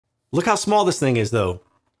Look how small this thing is though.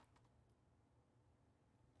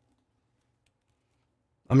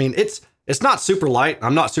 I mean, it's not super light.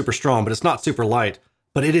 I'm not super strong, but it's not super light,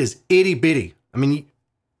 but it is itty bitty. I mean,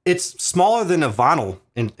 it's smaller than a vinyl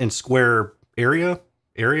in square area.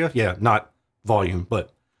 Yeah, not volume,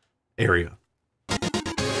 but area.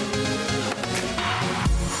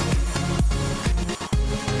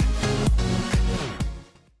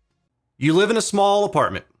 You live in a small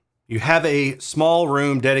apartment. You have a small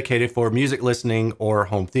room dedicated for music listening or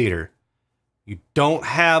home theater. You don't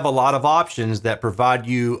have a lot of options that provide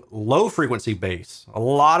you low frequency bass. A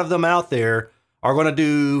lot of them out there are going to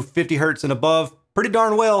do 50 hertz and above pretty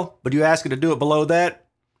darn well, but you ask it to do it below that,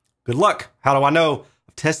 good luck. How do I know?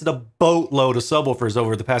 I've tested a boatload of subwoofers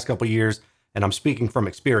over the past couple of years, and I'm speaking from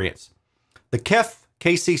experience. The KEF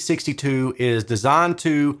KC62 is designed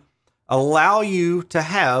to allow you to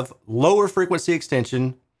have lower frequency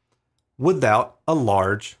extension without a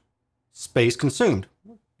large space consumed.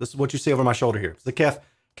 This is what you see over my shoulder here. It's the KEF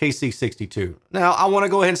KC62. Now, I want to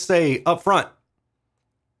go ahead and say up front,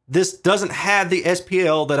 this doesn't have the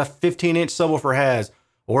SPL that a 15-inch subwoofer has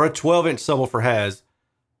or a 12-inch subwoofer has,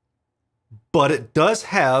 but it does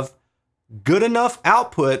have good enough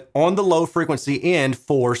output on the low frequency end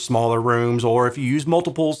for smaller rooms, or if you use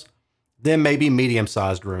multiples, then maybe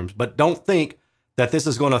medium-sized rooms. But don't think that this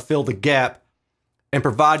is going to fill the gap and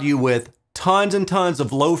provide you with tons and tons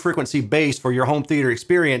of low frequency bass for your home theater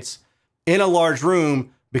experience in a large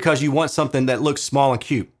room because you want something that looks small and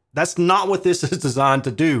cute. That's not what this is designed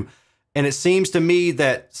to do. And it seems to me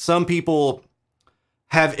that some people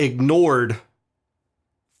have ignored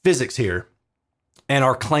physics here and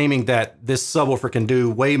are claiming that this subwoofer can do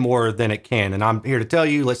way more than it can. And I'm here to tell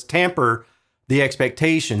you, let's tamper the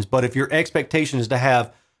expectations. But if your expectation is to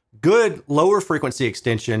have good lower frequency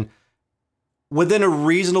extension within a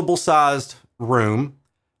reasonable sized room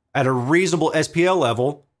at a reasonable SPL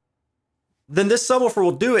level, then this subwoofer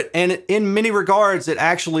will do it. And in many regards, it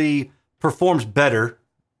actually performs better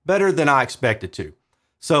than I expected to.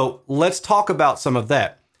 So let's talk about some of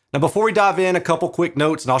that. Now, before we dive in, a couple quick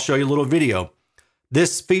notes, and I'll show you a little video.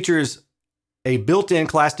 This features a built-in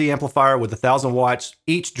Class D amplifier with 1,000 watts.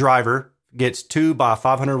 Each driver gets 2 by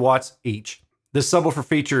 500 watts each. This subwoofer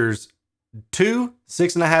features 2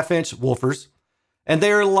 6.5-inch woofers, and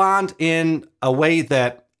they're aligned in a way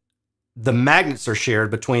that the magnets are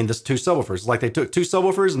shared between the two subwoofers. Like they took 2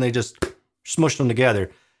 subwoofers and they just smushed them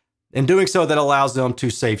together. In doing so, that allows them to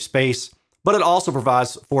save space, but it also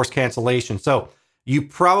provides force cancellation. So you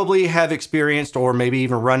probably have experienced or maybe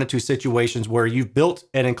even run into situations where you've built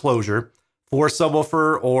an enclosure for a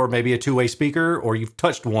subwoofer or maybe a two-way speaker, or you've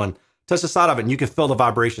touched the side of it, and you can feel the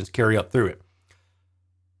vibrations carry up through it.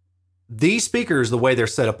 These speakers, the way they're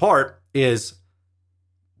set apart is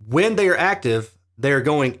when they are active, they're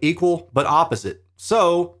going equal but opposite.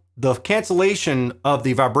 So the cancellation of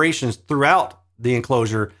the vibrations throughout the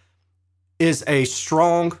enclosure is a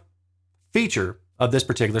strong feature of this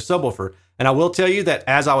particular subwoofer. And I will tell you that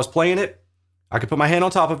as I was playing it, I could put my hand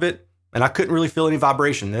on top of it and I couldn't really feel any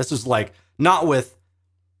vibration. This is like not with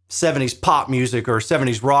 70s pop music or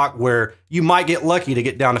 70s rock where you might get lucky to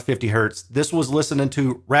get down to 50 hertz. This was listening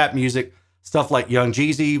to rap music, stuff like Young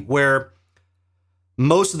Jeezy, where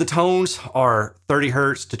most of the tones are 30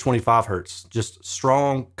 hertz to 25 hertz, just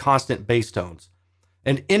strong, constant bass tones.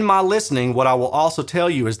 And in my listening, what I will also tell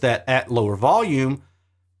you is that at lower volume,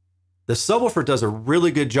 the subwoofer does a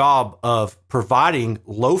really good job of providing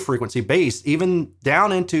low frequency bass, even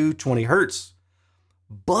down into 20 hertz.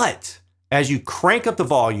 But as you crank up the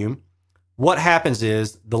volume, what happens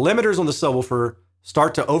is the limiters on the subwoofer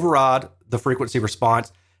start to override the frequency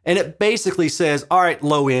response. And it basically says, all right,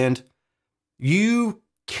 low end, you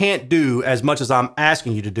can't do as much as I'm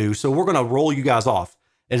asking you to do. So we're going to roll you guys off.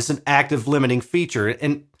 And it's an active limiting feature.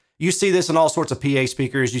 And you see this in all sorts of PA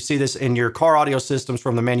speakers. You see this in your car audio systems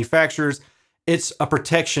from the manufacturers. It's a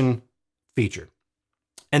protection feature.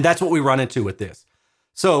 And that's what we run into with this.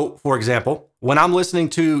 So, for example, when I'm listening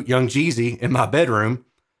to Young Jeezy in my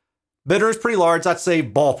bedroom's pretty large. I'd say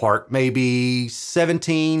ballpark, maybe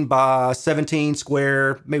 17 by 17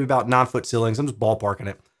 square, maybe about 9-foot ceilings. I'm just ballparking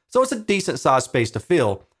it. So it's a decent sized space to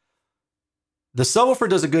fill. The subwoofer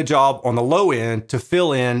does a good job on the low end to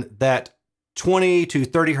fill in that 20 to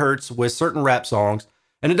 30 hertz with certain rap songs.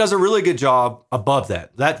 And it does a really good job above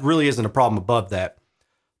that. That really isn't a problem above that.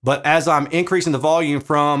 But as I'm increasing the volume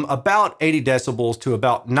from about 80 decibels to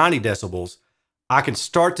about 90 decibels, I can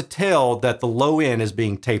start to tell that the low end is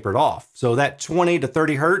being tapered off. So that 20 to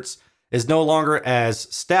 30 hertz is no longer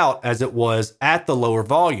as stout as it was at the lower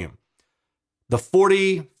volume. The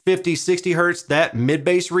 40, 50, 60 hertz, that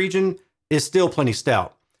mid-bass region is still plenty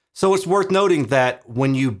stout. So it's worth noting that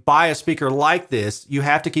when you buy a speaker like this, you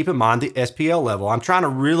have to keep in mind the SPL level. I'm trying to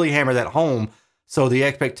really hammer that home so the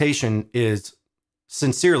expectation is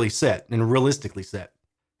sincerely set and realistically set.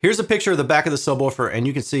 Here's a picture of the back of the subwoofer, and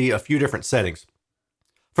you can see a few different settings.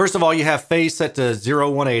 First of all, you have phase set to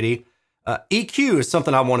 0-180. EQ is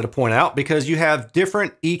something I wanted to point out because you have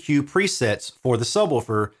different EQ presets for the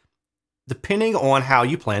subwoofer depending on how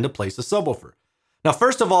you plan to place the subwoofer. Now,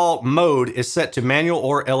 first of all, mode is set to manual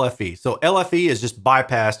or LFE. So LFE is just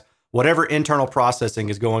bypassed whatever internal processing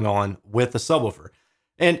is going on with the subwoofer.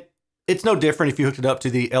 And it's no different if you hooked it up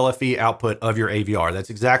to the LFE output of your AVR.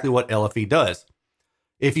 That's exactly what LFE does.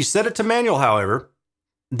 If you set it to manual, however,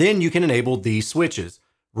 then you can enable these switches: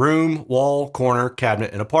 room, wall, corner,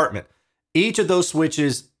 cabinet, and apartment. Each of those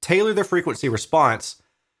switches tailor the frequency response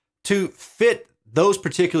to fit those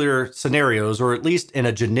particular scenarios, or at least in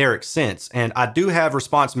a generic sense. And I do have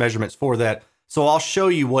response measurements for that, so I'll show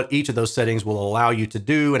you what each of those settings will allow you to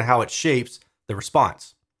do and how it shapes the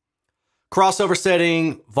response. Crossover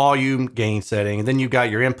setting, volume, gain setting, and then you've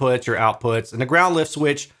got your inputs, your outputs, and the ground lift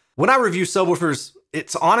switch. When I review subwoofers,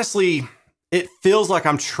 it's honestly, it feels like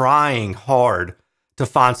I'm trying hard to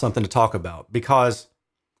find something to talk about, because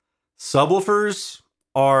subwoofers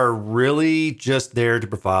are really just there to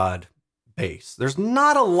provide bass. There's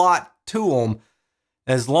not a lot to them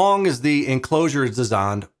as long as the enclosure is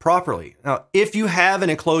designed properly. Now, if you have an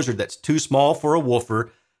enclosure that's too small for a woofer,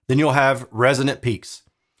 then you'll have resonant peaks.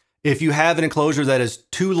 If you have an enclosure that is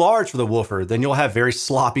too large for the woofer, then you'll have very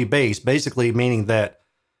sloppy bass, basically meaning that,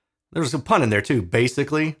 there's a pun in there too,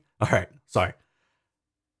 basically. All right, sorry.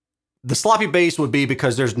 The sloppy bass would be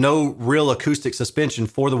because there's no real acoustic suspension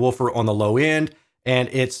for the woofer on the low end, and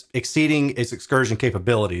it's exceeding its excursion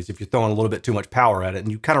capabilities if you're throwing a little bit too much power at it,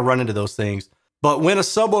 and you kind of run into those things. But when a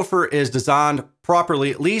subwoofer is designed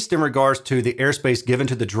properly, at least in regards to the airspace given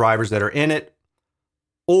to the drivers that are in it,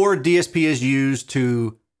 or DSP is used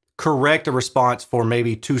to correct a response for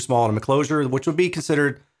maybe too small an enclosure, which would be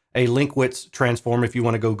considered a Linkwitz transform. If you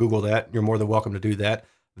want to go Google that, you're more than welcome to do that.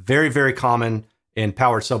 Very, very common in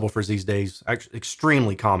powered subwoofers these days. Actually,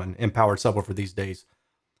 extremely common in powered subwoofer these days.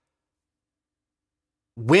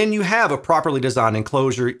 When you have a properly designed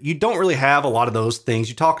enclosure, you don't really have a lot of those things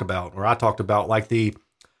you talked about, or I talked about, like the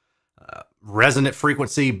resonant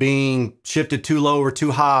frequency being shifted too low or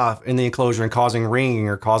too high in the enclosure and causing ringing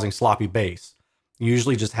or causing sloppy bass. You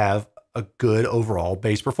usually just have a good overall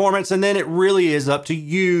bass performance, and then it really is up to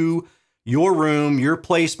you, your room, your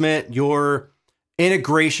placement, your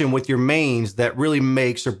integration with your mains that really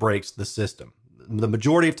makes or breaks the system. The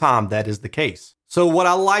majority of time, that is the case. So what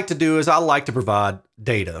I like to do is I like to provide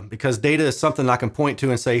data, because data is something I can point to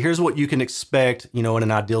and say, here's what you can expect, you know, in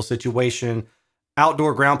an ideal situation,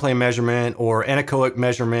 outdoor ground plane measurement or anechoic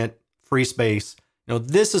measurement, free space. You know,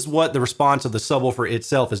 this is what the response of the subwoofer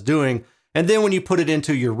itself is doing. And then when you put it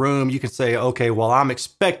into your room, you can say, okay, well, I'm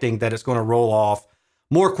expecting that it's going to roll off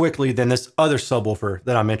more quickly than this other subwoofer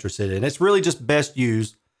that I'm interested in. It's really just best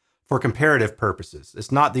used for comparative purposes.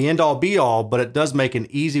 It's not the end all be all, but it does make an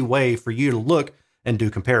easy way for you to look and do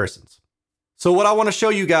comparisons. So what I want to show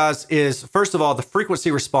you guys is, first of all, the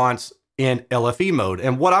frequency response in LFE mode.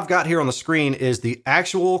 And what I've got here on the screen is the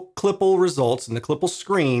actual Klippel results and the Klippel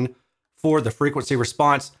screen for the frequency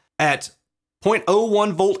response at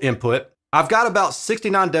 0.01 volt input. I've got about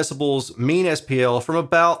 69 decibels mean SPL from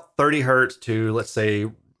about 30 hertz to, let's say,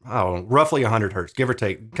 I don't know, roughly 100 hertz, give or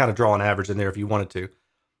take. Kind of draw an average in there if you wanted to.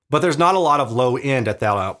 But there's not a lot of low end at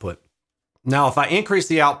that output. Now, if I increase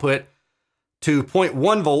the output to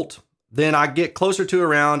 0.1 volt, then I get closer to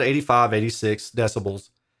around 85, 86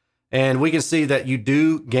 decibels. And we can see that you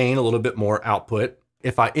do gain a little bit more output.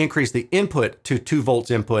 If I increase the input to 2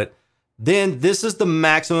 volts input, then this is the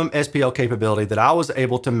maximum SPL capability that I was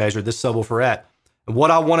able to measure this subwoofer at. And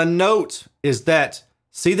what I want to note is that,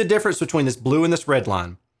 see the difference between this blue and this red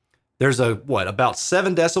line. There's about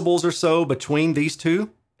 7 decibels or so between these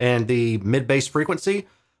two and the mid-bass frequency.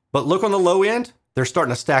 But look on the low end, they're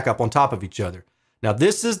starting to stack up on top of each other. Now,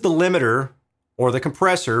 this is the limiter or the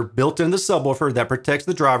compressor built into the subwoofer that protects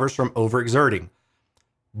the drivers from overexerting.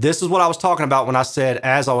 This is what I was talking about when I said,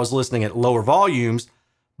 as I was listening at lower volumes,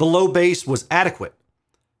 the low bass was adequate.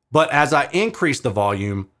 But as I increased the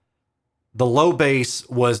volume, the low bass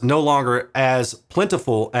was no longer as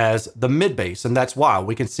plentiful as the mid bass. And that's why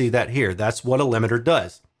we can see that here. That's what a limiter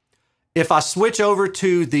does. If I switch over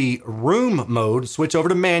to the room mode, switch over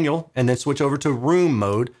to manual, and then switch over to room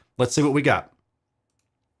mode, let's see what we got.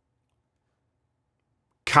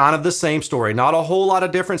 Kind of the same story, not a whole lot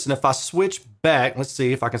of difference. And if I switch back, let's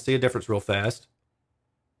see if I can see a difference real fast.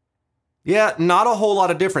 Yeah, not a whole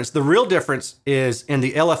lot of difference. The real difference is in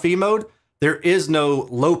the LFE mode, there is no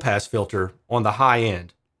low pass filter on the high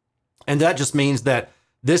end. And that just means that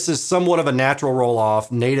this is somewhat of a natural roll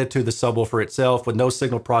off native to the subwoofer itself with no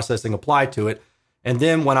signal processing applied to it. And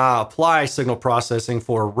then when I apply signal processing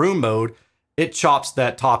for room mode, it chops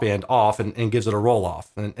that top end off and gives it a roll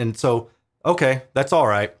off. And so, okay, that's all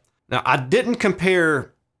right. Now, I didn't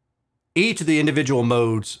compare each of the individual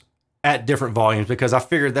modes at different volumes because I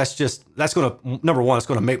figured that's going to, number one, it's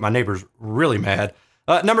going to make my neighbors really mad.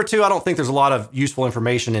 Number two, I don't think there's a lot of useful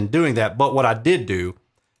information in doing that. But what I did do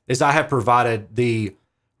is I have provided the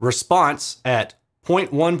response at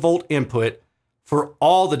 0.1 volt input for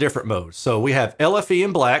all the different modes. So we have LFE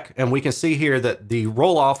in black, and we can see here that the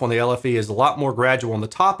roll off on the LFE is a lot more gradual on the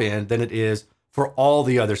top end than it is for all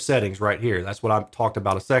the other settings right here. That's what I talked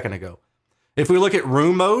about a second ago. If we look at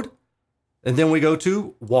room mode, and then we go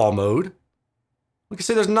to wall mode, we can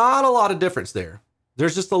see there's not a lot of difference there.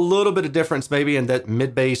 There's just a little bit of difference maybe in that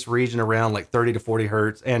mid-bass region around like 30 to 40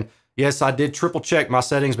 hertz. And yes, I did triple check my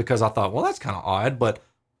settings because I thought, well, that's kind of odd, but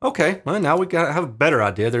okay, well, now we gotta have a better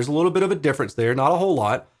idea. There's a little bit of a difference there, not a whole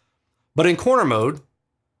lot. But in corner mode,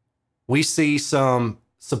 we see some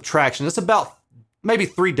subtraction. It's about maybe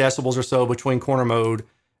 3 decibels or so between corner mode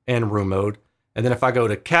and room mode. And then if I go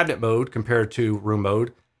to cabinet mode compared to room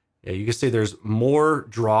mode, yeah, you can see there's more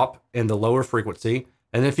drop in the lower frequency.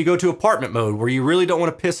 And then if you go to apartment mode, where you really don't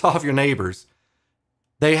want to piss off your neighbors,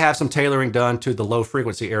 they have some tailoring done to the low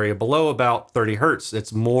frequency area below about 30 hertz.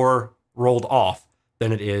 It's more rolled off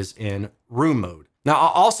than it is in room mode. Now,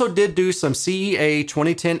 I also did do some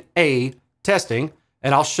CEA-2010A testing,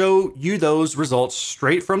 and I'll show you those results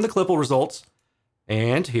straight from the Klippel results.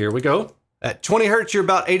 And here we go. At 20 hertz, you're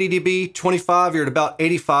about 80 dB, 25, you're at about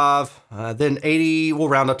 85, then 80, we'll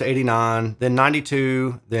round up to 89, then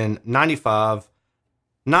 92, then 95,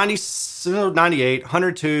 98,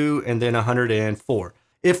 102, and then 104.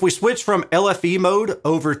 If we switch from LFE mode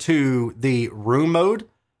over to the room mode,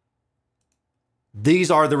 these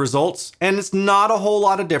are the results, and it's not a whole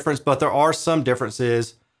lot of difference, but there are some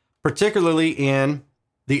differences, particularly in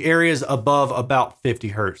the areas above about 50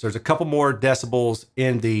 hertz. There's a couple more decibels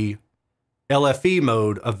in the LFE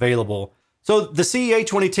mode available. So the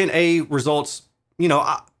CEA-2010A results, you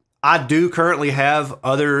know, I do currently have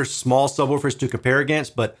other small subwoofers to compare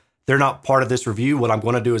against, but they're not part of this review. What I'm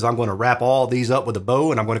going to do is I'm going to wrap all these up with a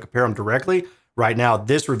bow and I'm going to compare them directly. Right now,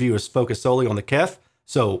 this review is focused solely on the KEF.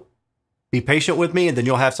 So be patient with me and then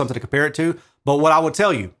you'll have something to compare it to. But what I will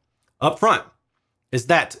tell you up front is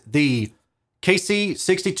that the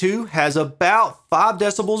KC62 has about 5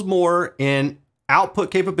 decibels more in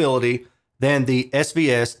output capability than the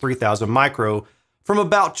SVS 3000 micro, from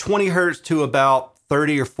about 20 hertz to about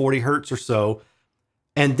 30 or 40 hertz or so.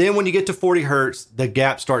 And then when you get to 40 hertz, the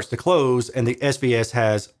gap starts to close and the SVS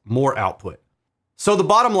has more output. So the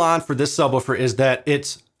bottom line for this subwoofer is that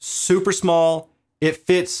it's super small. It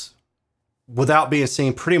fits without being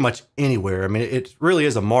seen pretty much anywhere. I mean, it really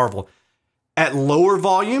is a marvel. At lower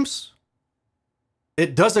volumes,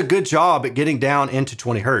 it does a good job at getting down into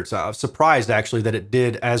 20 hertz. I was surprised actually that it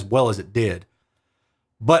did as well as it did.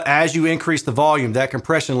 But as you increase the volume, that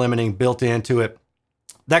compression limiting built into it,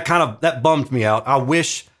 that bummed me out. I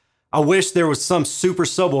wish there was some super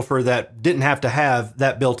subwoofer that didn't have to have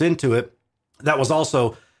that built into it that was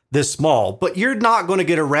also this small. But you're not going to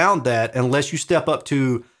get around that unless you step up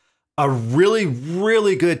to a really,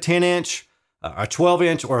 really good 10-inch, a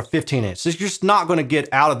 12-inch, or a 15-inch. So you're just not going to get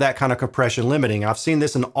out of that kind of compression limiting. I've seen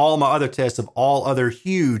this in all my other tests of all other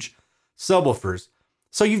huge subwoofers.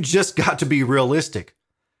 So you've just got to be realistic.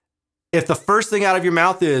 If the first thing out of your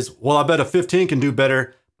mouth is, well, I bet a 15 can do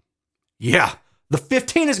better. Yeah, the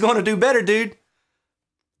 15 is going to do better, dude.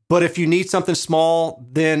 But if you need something small,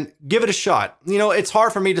 then give it a shot. You know, it's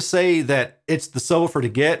hard for me to say that it's the subwoofer to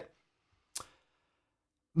get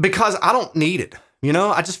because I don't need it. You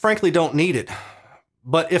know, I just frankly don't need it.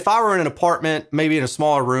 But if I were in an apartment, maybe in a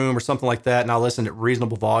smaller room or something like that, and I listened at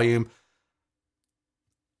reasonable volume,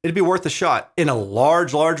 it'd be worth a shot. In a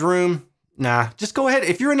large room, nah, just go ahead.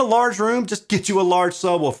 If you're in a large room, just get you a large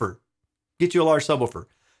subwoofer. Get you a large subwoofer.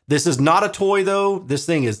 This is not a toy though. This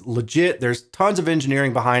thing is legit. There's tons of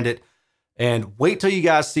engineering behind it. And wait till you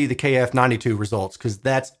guys see the KF92 results because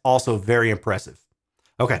that's also very impressive.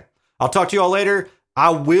 Okay, I'll talk to you all later. I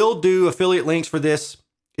will do affiliate links for this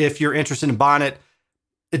if you're interested in buying it.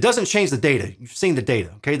 It doesn't change the data. You've seen the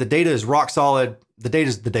data, okay? The data is rock solid. The data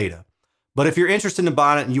is the data. But if you're interested in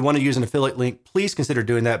buying it and you want to use an affiliate link, please consider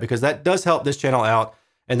doing that because that does help this channel out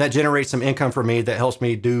and that generates some income for me that helps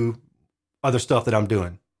me do other stuff that I'm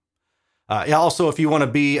doing. Yeah, also, if you want to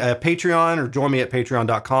be a Patreon or join me at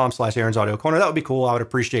patreon.com/Erin's Audio Corner, that would be cool. I would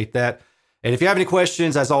appreciate that. And if you have any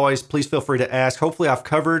questions, as always, please feel free to ask. Hopefully, I've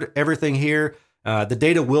covered everything here. The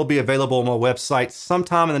data will be available on my website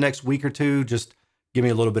sometime in the next week or two. Just give me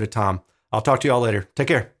a little bit of time. I'll talk to you all later. Take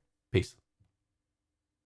care. Peace.